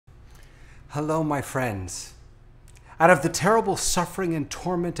Hello, my friends. Out of the terrible suffering and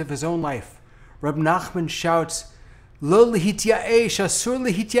torment of his own life, Reb Nachman shouts, Lo lihityaesh, asur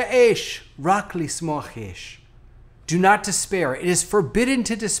lihityaesh, rak lismoach yesh. Do not despair. It is forbidden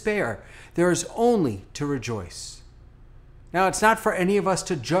to despair. There is only to rejoice. Now, it's not for any of us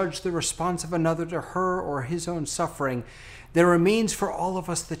to judge the response of another to her or his own suffering. There remains for all of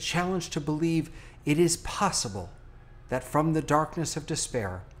us the challenge to believe it is possible that from the darkness of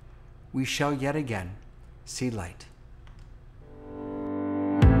despair, we shall yet again see light.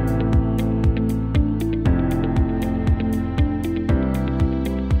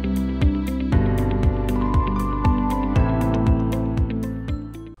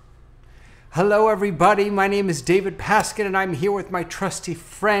 Hello, everybody. My name is David Paskin, and I'm here with my trusty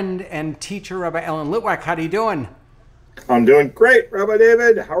friend and teacher, Rabbi Alan Litwak. How are you doing? I'm doing great, Rabbi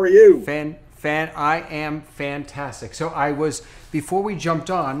David. How are you? I am fantastic. So before we jumped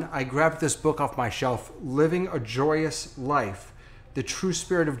on, I grabbed this book off my shelf, Living a Joyous Life, The True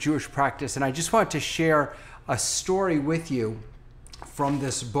Spirit of Jewish Practice. And I just wanted to share a story with you from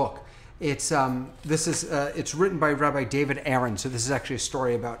this book. It's written by Rabbi David Aaron. So this is actually a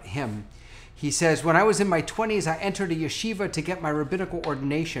story about him. He says, when I was in my 20s, I entered a yeshiva to get my rabbinical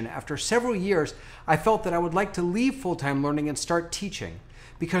ordination. After several years, I felt that I would like to leave full-time learning and start teaching,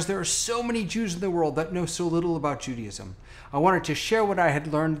 because there are so many Jews in the world that know so little about Judaism. I wanted to share what I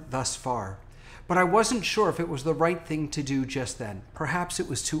had learned thus far, but I wasn't sure if it was the right thing to do just then. Perhaps it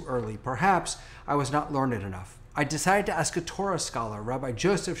was too early. Perhaps I was not learned enough. I decided to ask a Torah scholar, Rabbi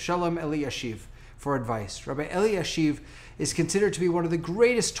Joseph Shalom Eliashiv, for advice. Rabbi Eliashiv is considered to be one of the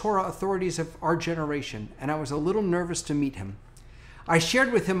greatest Torah authorities of our generation, and I was a little nervous to meet him. I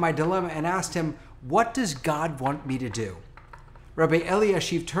shared with him my dilemma and asked him, what does God want me to do? Rabbi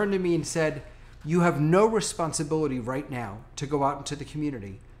Eliashiv turned to me and said, you have no responsibility right now to go out into the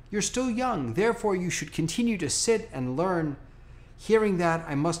community. You're still young, therefore you should continue to sit and learn. Hearing that,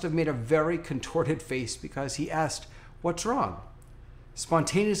 I must have made a very contorted face because he asked, what's wrong?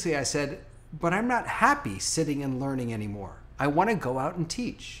 Spontaneously, I said, but I'm not happy sitting and learning anymore. I want to go out and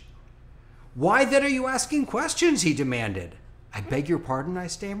teach. Why then are you asking questions? He demanded. I beg your pardon, I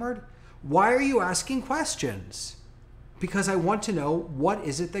stammered. Why are you asking questions? Because I want to know, what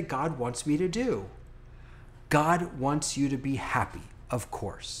is it that God wants me to do? God wants you to be happy, of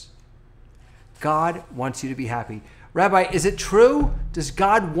course. God wants you to be happy. Rabbi, is it true? Does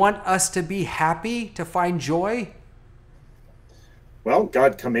God want us to be happy, to find joy? Well,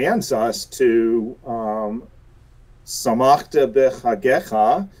 God commands us to samachta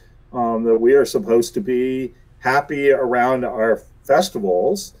b'chagecha, that we are supposed to be happy around our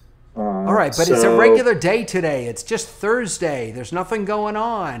festivals. All right, but it's a regular day today. It's just Thursday. There's nothing going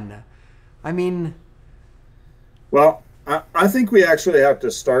on. I mean... Well, I think we actually have to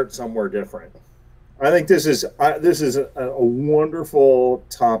start somewhere different. I think this is a wonderful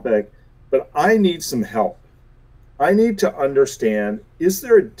topic, but I need some help. I need to understand, is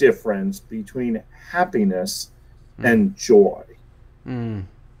there a difference between happiness and joy?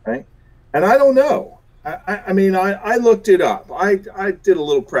 Right? And I don't know. I mean, I looked it up. I did a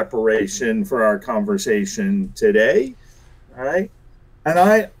little preparation for our conversation today, right? And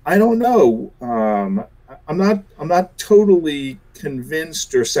I don't know. I'm not totally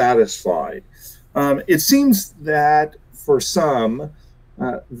convinced or satisfied. It seems that for some,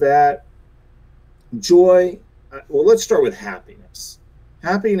 that joy. Well, let's start with happiness.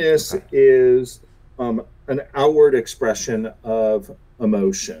 Happiness is an outward expression of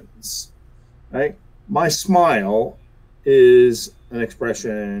emotions, right? My smile is an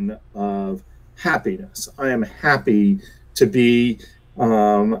expression of happiness. I am happy to be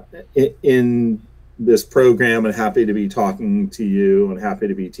in this program and happy to be talking to you and happy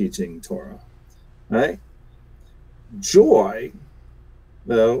to be teaching Torah, right? Joy,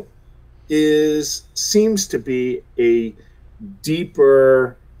 though, seems to be a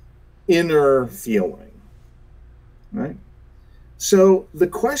deeper inner feeling, right? So the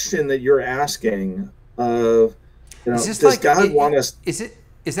question that you're asking of, does God want us? Is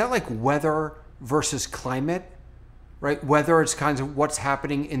that like weather versus climate, right? Weather is kind of what's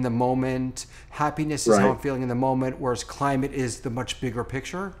happening in the moment. Happiness is how I'm feeling in the moment, whereas climate is the much bigger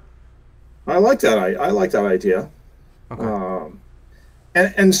picture. I like that. I like that idea. Okay.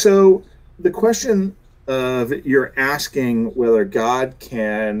 And so the question of you're asking whether God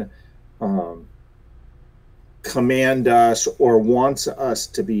can command us or wants us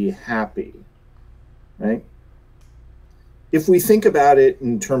to be happy, right? If we think about it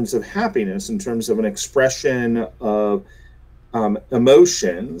in terms of happiness, in terms of an expression of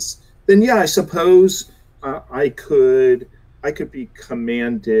emotions, then yeah, I suppose I could be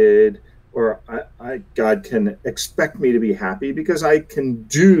commanded God can expect me to be happy because I can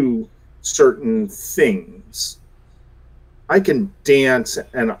do certain things. I can dance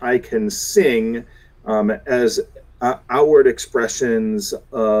and I can sing as outward expressions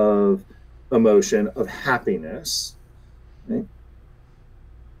of emotion, of happiness. Right?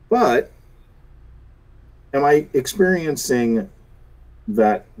 But am I experiencing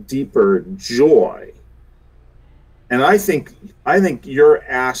that deeper joy? And I think you're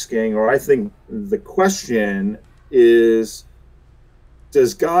asking, or I think the question is,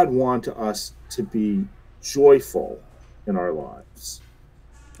 does God want us to be joyful in our lives?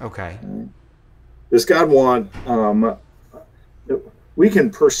 Okay. Does God want, we can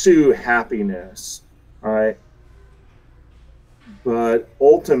pursue happiness, all right? But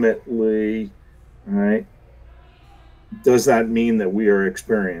ultimately, all right, does that mean that we are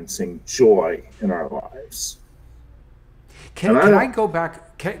experiencing joy in our lives? Can I go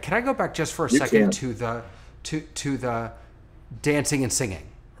back? Can I go back just for a second can. to the dancing and singing?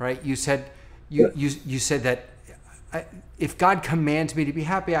 Right? You said you said that if God commands me to be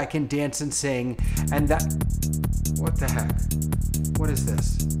happy, I can dance and sing, and that. What the heck? What is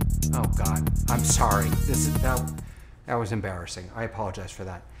this? Oh God, I'm sorry. That was embarrassing. I apologize for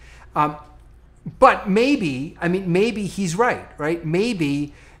that. But maybe he's right. Right?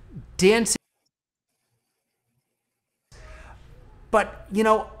 Maybe dancing. But,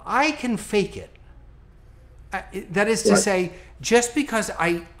 I can fake it. That is to say, just because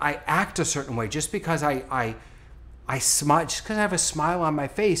I act a certain way, just because I smile, just because I have a smile on my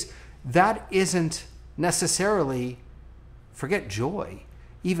face, that isn't necessarily, forget joy,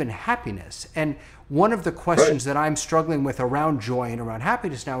 even happiness. And one of the questions that I'm struggling with around joy and around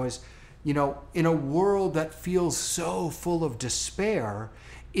happiness now is, in a world that feels so full of despair,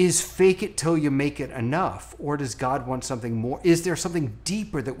 is fake it till you make it enough? Or does God want something more? Is there something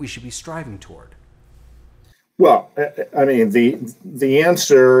deeper that we should be striving toward? Well, I mean, the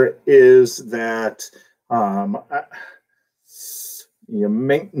answer is that you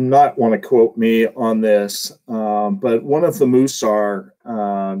may not want to quote me on this, but one of the Musar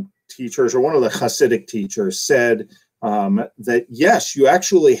teachers, or one of the Hasidic teachers, said that yes, you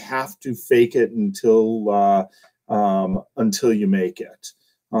actually have to fake it until you make it.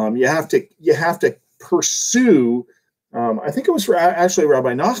 You have to pursue. I think it was actually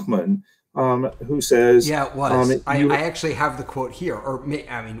Rabbi Nachman who says, "Yeah, it was." I actually have the quote here, or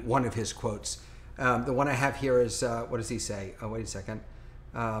one of his quotes. The one I have here is what does he say? Oh, wait a second.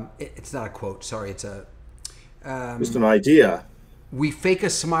 It's not a quote. Sorry, it's a just an idea. We fake a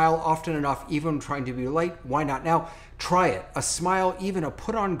smile often enough, even trying to be light. Why not now? Try it. A smile, even a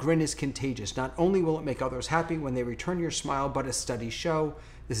put-on grin, is contagious. Not only will it make others happy when they return your smile, but as studies show,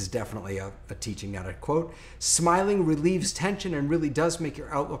 this is definitely a teaching, not a quote, smiling relieves tension and really does make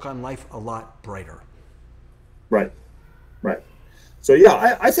your outlook on life a lot brighter. Right. So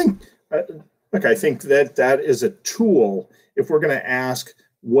yeah, I think, I think that is a tool. If we're going to ask,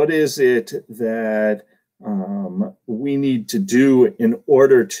 what is it that we need to do in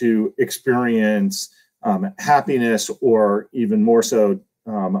order to experience happiness, or even more so,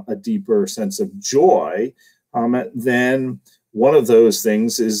 a deeper sense of joy, then one of those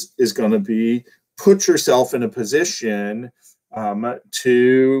things is going to be put yourself in a position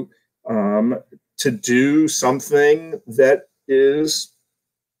to do something that is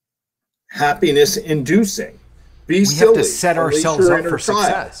happiness inducing. We have to set ourselves up for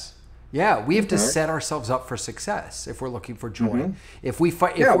success. Yeah, we have to set ourselves up for success if we're looking for joy. Mm-hmm.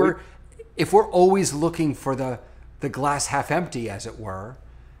 If we're always looking for the glass half empty, as it were,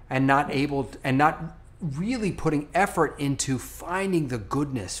 and not really putting effort into finding the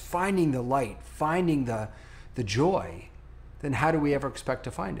goodness, finding the light, finding the joy, then how do we ever expect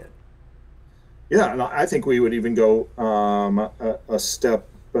to find it? Yeah, and I think we would even go a step.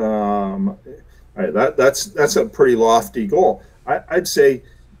 That's a pretty lofty goal. I'd say,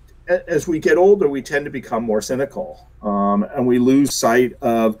 as we get older, we tend to become more cynical, and we lose sight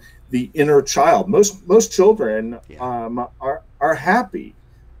of the inner child. Most children are happy.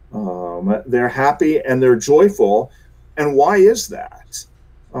 They're happy and they're joyful. And why is that?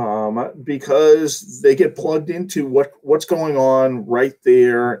 Because they get plugged into what's going on right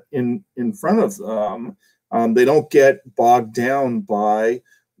there in front of them. They don't get bogged down by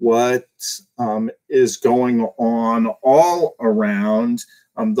what is going on all around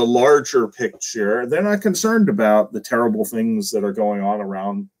the larger picture. They're not concerned about the terrible things that are going on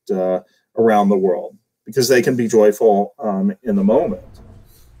around the world, because they can be joyful in the moment.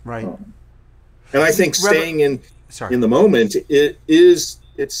 Right. And I think staying in the moment, it is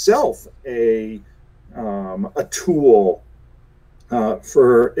itself a tool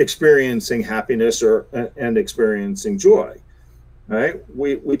for experiencing happiness and experiencing joy. Right?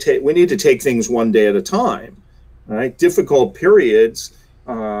 We need to take things one day at a time. Right? Difficult periods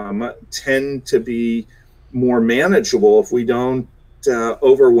tend to be more manageable if we don't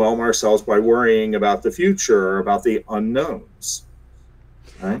overwhelm ourselves by worrying about the future or about the unknowns.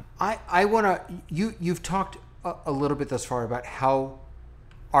 Right? I want to, you've talked a little bit thus far about how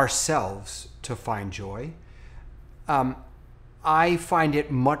ourselves to find joy. I find it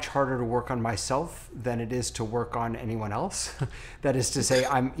much harder to work on myself than it is to work on anyone else. That is to say,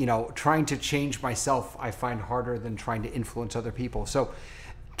 I'm, trying to change myself, I find harder than trying to influence other people. So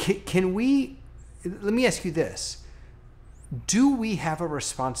let me ask you this. Do we have a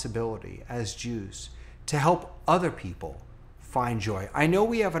responsibility as Jews to help other people find joy? I know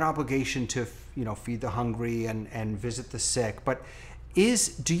we have an obligation to, feed the hungry and visit the sick, but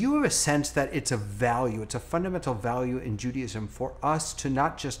do you have a sense that it's a fundamental value in Judaism for us to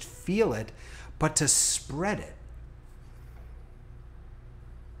not just feel it, but to spread it?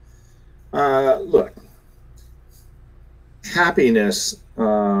 Look, happiness,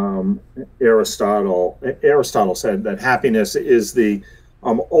 Aristotle said that happiness is the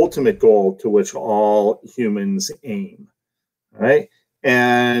ultimate goal to which all humans aim, right?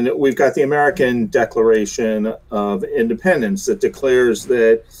 And we've got the American Declaration of Independence that declares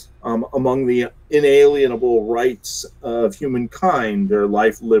that among the inalienable rights of humankind are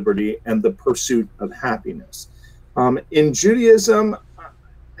life, liberty, and the pursuit of happiness. In Judaism,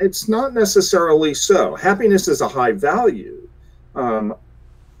 it's not necessarily so. Happiness is a high value.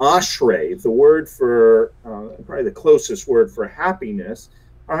 Ashrei, the word for, probably the closest word for happiness,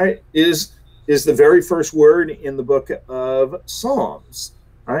 all right, is the very first word in the book of Psalms.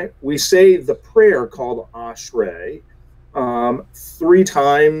 Right? We say the prayer called Ashrei 3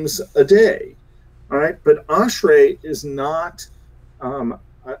 times a day. All right, but Ashrei is not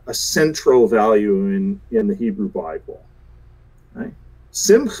a central value in the Hebrew Bible. Right?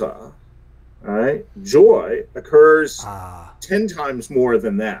 Simcha, right? Joy occurs 10 times more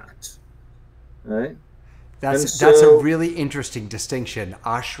than that. Right? That's a really interesting distinction,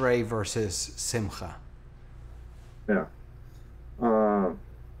 Ashrei versus Simcha. Yeah. But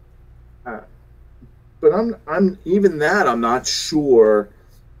I'm not sure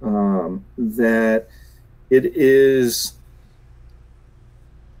that it is.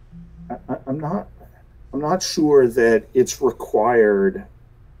 I'm not sure that it's required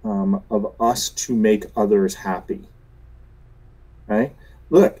of us to make others happy. Right?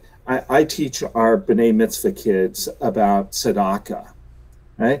 Look. I teach our B'nai Mitzvah kids about tzedakah,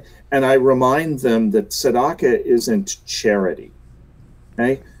 right? And I remind them that tzedakah isn't charity,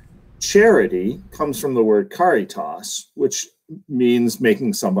 right? Charity comes from the word caritas, which means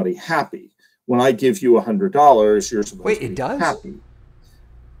making somebody happy. When I give you $100, you're supposed to be happy.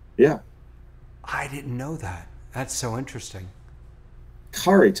 Yeah. I didn't know that. That's so interesting.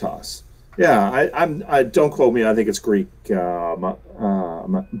 Caritas. Yeah, I don't quote me. I think it's Greek, but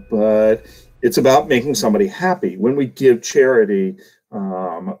it's about making somebody happy. When we give charity,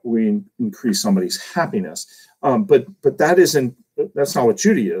 we increase somebody's happiness. But that's not what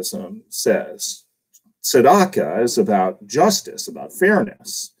Judaism says. Tzedakah is about justice, about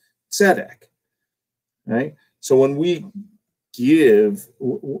fairness, tzedek. Right. So when we give,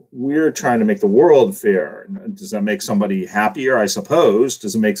 we're trying to make the world fair. Does that make somebody happier? I suppose.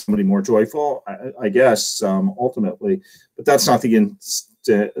 Does it make somebody more joyful? I guess ultimately, but that's not the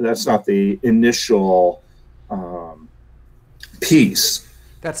initial piece.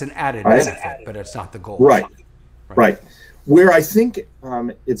 That's an added benefit, but it's not the goal. Right. Where I think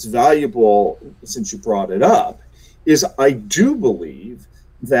it's valuable, since you brought it up, is I do believe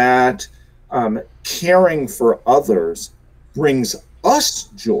that caring for others brings us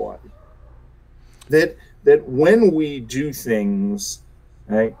joy. That when we do things,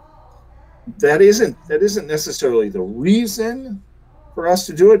 right, that isn't necessarily the reason for us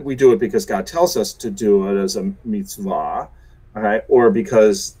to do it. We do it because God tells us to do it as a mitzvah, right, or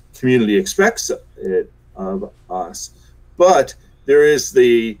because community expects it of us. But there is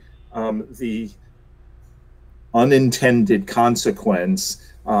the unintended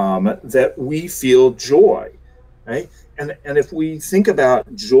consequence that we feel joy, right? And if we think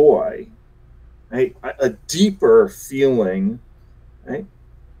about joy, right, a deeper feeling, right,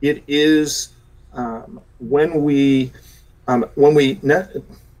 it is when we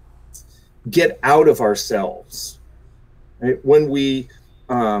get out of ourselves, right? When we're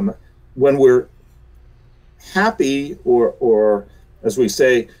happy, or as we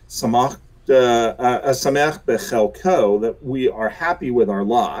say, samach bechelko, that we are happy with our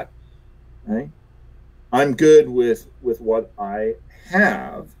lot, right? I'm good with what I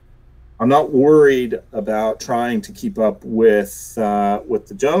have. I'm not worried about trying to keep up with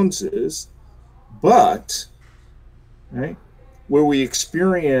the Joneses, but right, where we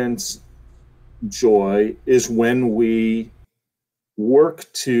experience joy is when we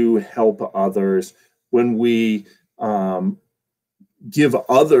work to help others, when we give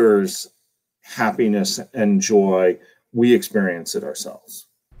others happiness and joy, we experience it ourselves.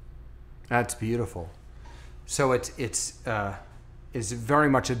 That's beautiful. So it's very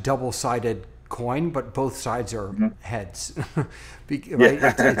much a double-sided coin, but both sides are heads, right?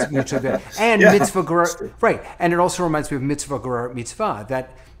 Yeah. It's mutually and Yeah, mitzvah gerah, right? And it also reminds me of mitzvah gerah mitzvah.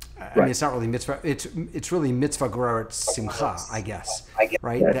 That I mean, it's not really mitzvah. It's really mitzvah gerah simcha, I guess,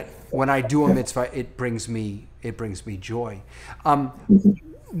 right? That when I do a mitzvah, it brings me joy.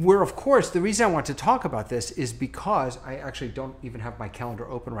 Where, of course, the reason I want to talk about this is because I actually don't even have my calendar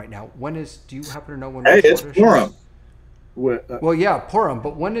open right now. Do you happen to know when? Hey, it's Purim. Well, yeah, Purim.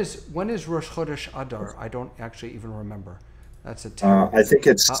 But when is Rosh Chodesh Adar? I don't actually even remember. That's a terrible. I think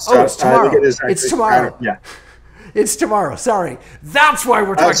it's. It's tomorrow. I think it is It's tomorrow. Yeah. It's tomorrow. Sorry. That's why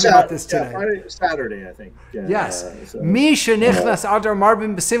we're talking about this today. Yeah, Saturday, I think. Yes. Mi shenichnas Adar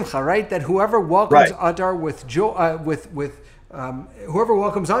marbim b'simcha. Right. That whoever welcomes Adar with joy, whoever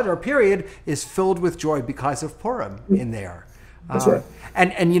welcomes Adar, period, is filled with joy because of Purim in there. That's right.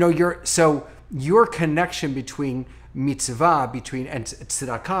 And your connection between mitzvah, and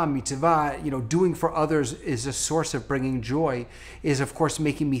tzedakah, mitzvah, doing for others is a source of bringing joy, is of course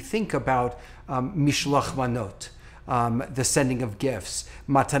making me think about mishloach manot, the sending of gifts,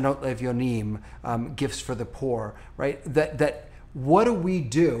 matanot levyonim, gifts for the poor, right? That what do we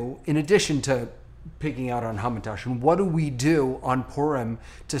do in addition to picking out on Hamantash, and what do we do on Purim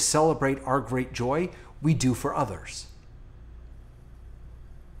to celebrate our great joy? We do for others.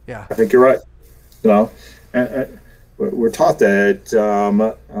 Yeah, I think you're right. We're taught that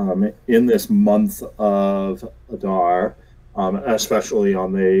in this month of Adar, especially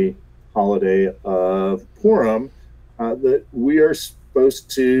on the holiday of Purim, that we are supposed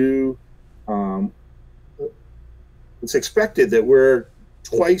to. It's expected that we're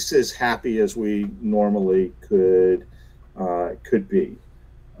twice as happy as we normally could be,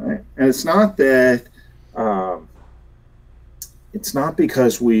 right? And it's not that it's not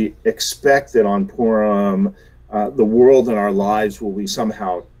because we expect that on Purim the world and our lives will be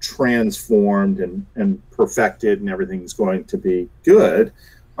somehow transformed and perfected and everything's going to be good.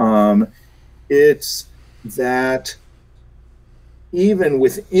 It's that even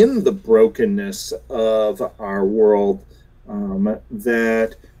within the brokenness of our world,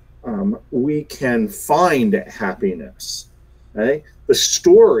 that we can find happiness. Right? The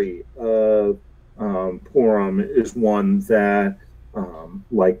story of Purim is one that,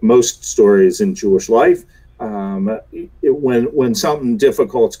 like most stories in Jewish life, when something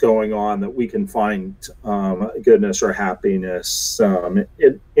difficult's going on, that we can find goodness or happiness in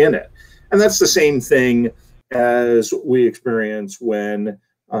it. And that's the same thing as we experience when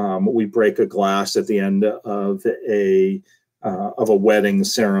we break a glass at the end of a wedding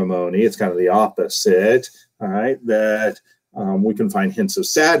ceremony. It's kind of the opposite, all right? That we can find hints of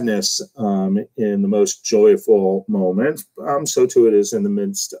sadness in the most joyful moments. So too it is in the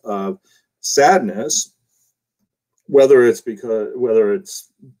midst of sadness, whether it's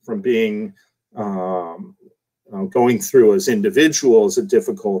from being going through as individuals a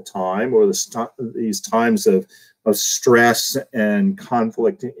difficult time, or these times of stress and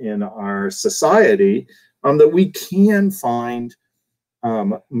conflict in our society, that we can find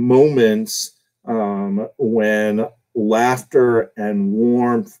moments when laughter and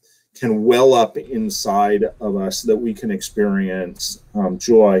warmth can well up inside of us, that we can experience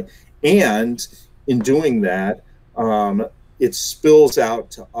joy. And in doing that, it spills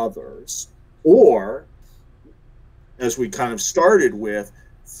out to others. Or, as we kind of started with,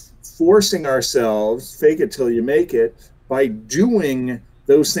 forcing ourselves, fake it till you make it, by doing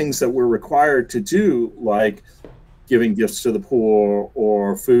those things that we're required to do, like giving gifts to the poor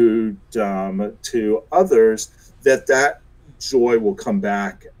or food to others, that joy will come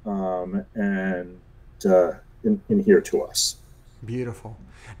back and in here to us. Beautiful.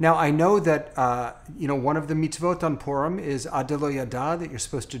 Now, I know that one of the mitzvot on Purim is adelo yada, that you're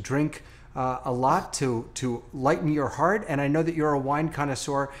supposed to drink a lot to lighten your heart. And I know that you're a wine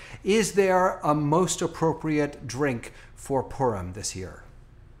connoisseur. Is there a most appropriate drink for Purim this year?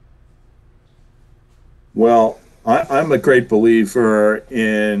 Well, I'm a great believer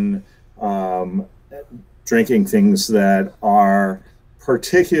in drinking things that are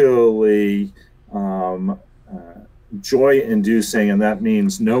particularly joy-inducing, and that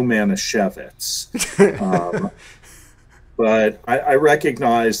means no Manischewitz. But I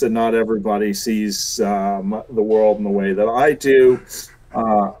recognize that not everybody sees the world in the way that I do.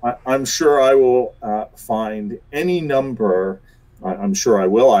 I'm sure I will find any number. I'm sure I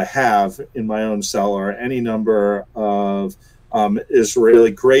will. I have in my own cellar any number of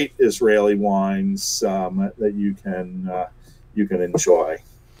great Israeli wines that you can enjoy.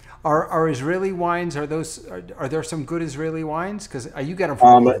 Are Israeli wines? Are there some good Israeli wines? Because you get them from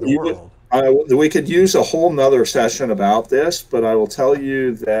all over the world. We could use a whole nother session about this, but I will tell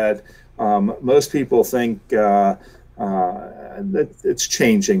you that most people think that it's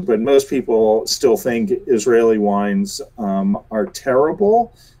changing, but most people still think Israeli wines are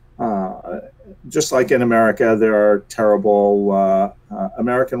terrible. Just like in America, there are terrible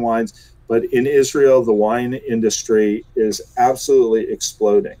American wines, but in Israel, the wine industry is absolutely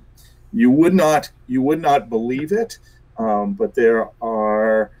exploding. You would not believe it, but there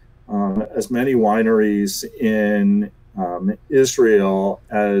are as many wineries in Israel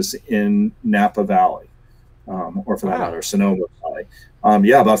as in Napa Valley, or for that matter, Sonoma Valley.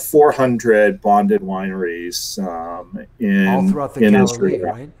 About 400 bonded wineries all throughout the Galilee,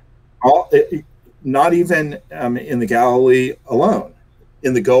 Israel. right? Not even in the Galilee alone.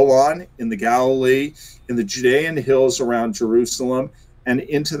 In the Golan, in the Galilee, in the Judean hills around Jerusalem, and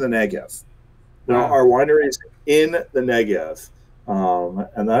into the Negev. There are wineries in the Negev,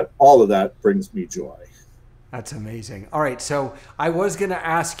 and all of that brings me joy. That's amazing. All right, so I was going to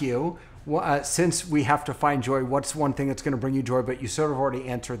ask you, since we have to find joy, what's one thing that's going to bring you joy? But you sort of already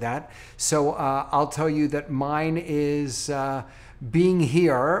answered that. So I'll tell you that mine is being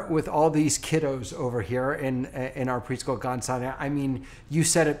here with all these kiddos over here in our preschool Gan Sinai. I mean, you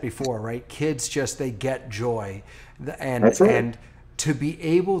said it before, right? Kids they get joy, and that's right. And to be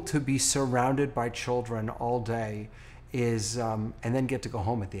able to be surrounded by children all day is, and then get to go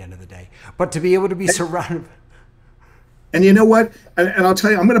home at the end of the day. But to be able to be surrounded. And you know what? And I'll tell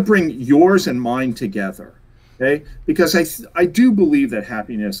you, I'm going to bring yours and mine together, okay? Because I do believe that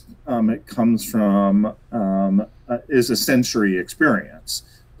happiness it comes from is a sensory experience,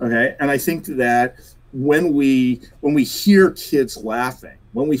 okay? And I think that when we hear kids laughing,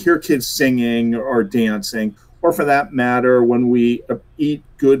 when we hear kids singing or dancing, or for that matter, when we eat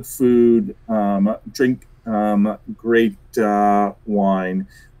good food, drink great wine,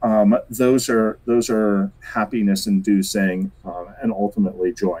 those are happiness inducing and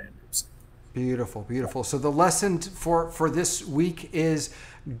ultimately joy inducing. Beautiful, beautiful. So the lesson for this week is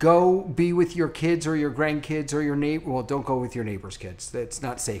go be with your kids or your grandkids or your neighbor. Well, don't go with your neighbor's kids. That's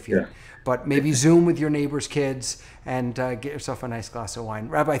not safe here. Yeah. But maybe Zoom with your neighbor's kids and get yourself a nice glass of wine.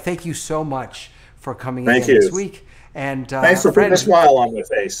 Rabbi, thank you so much for coming in this week. And thanks for putting a smile on my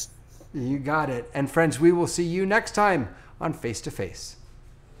face. You got it. And friends, we will see you next time on Face to Face.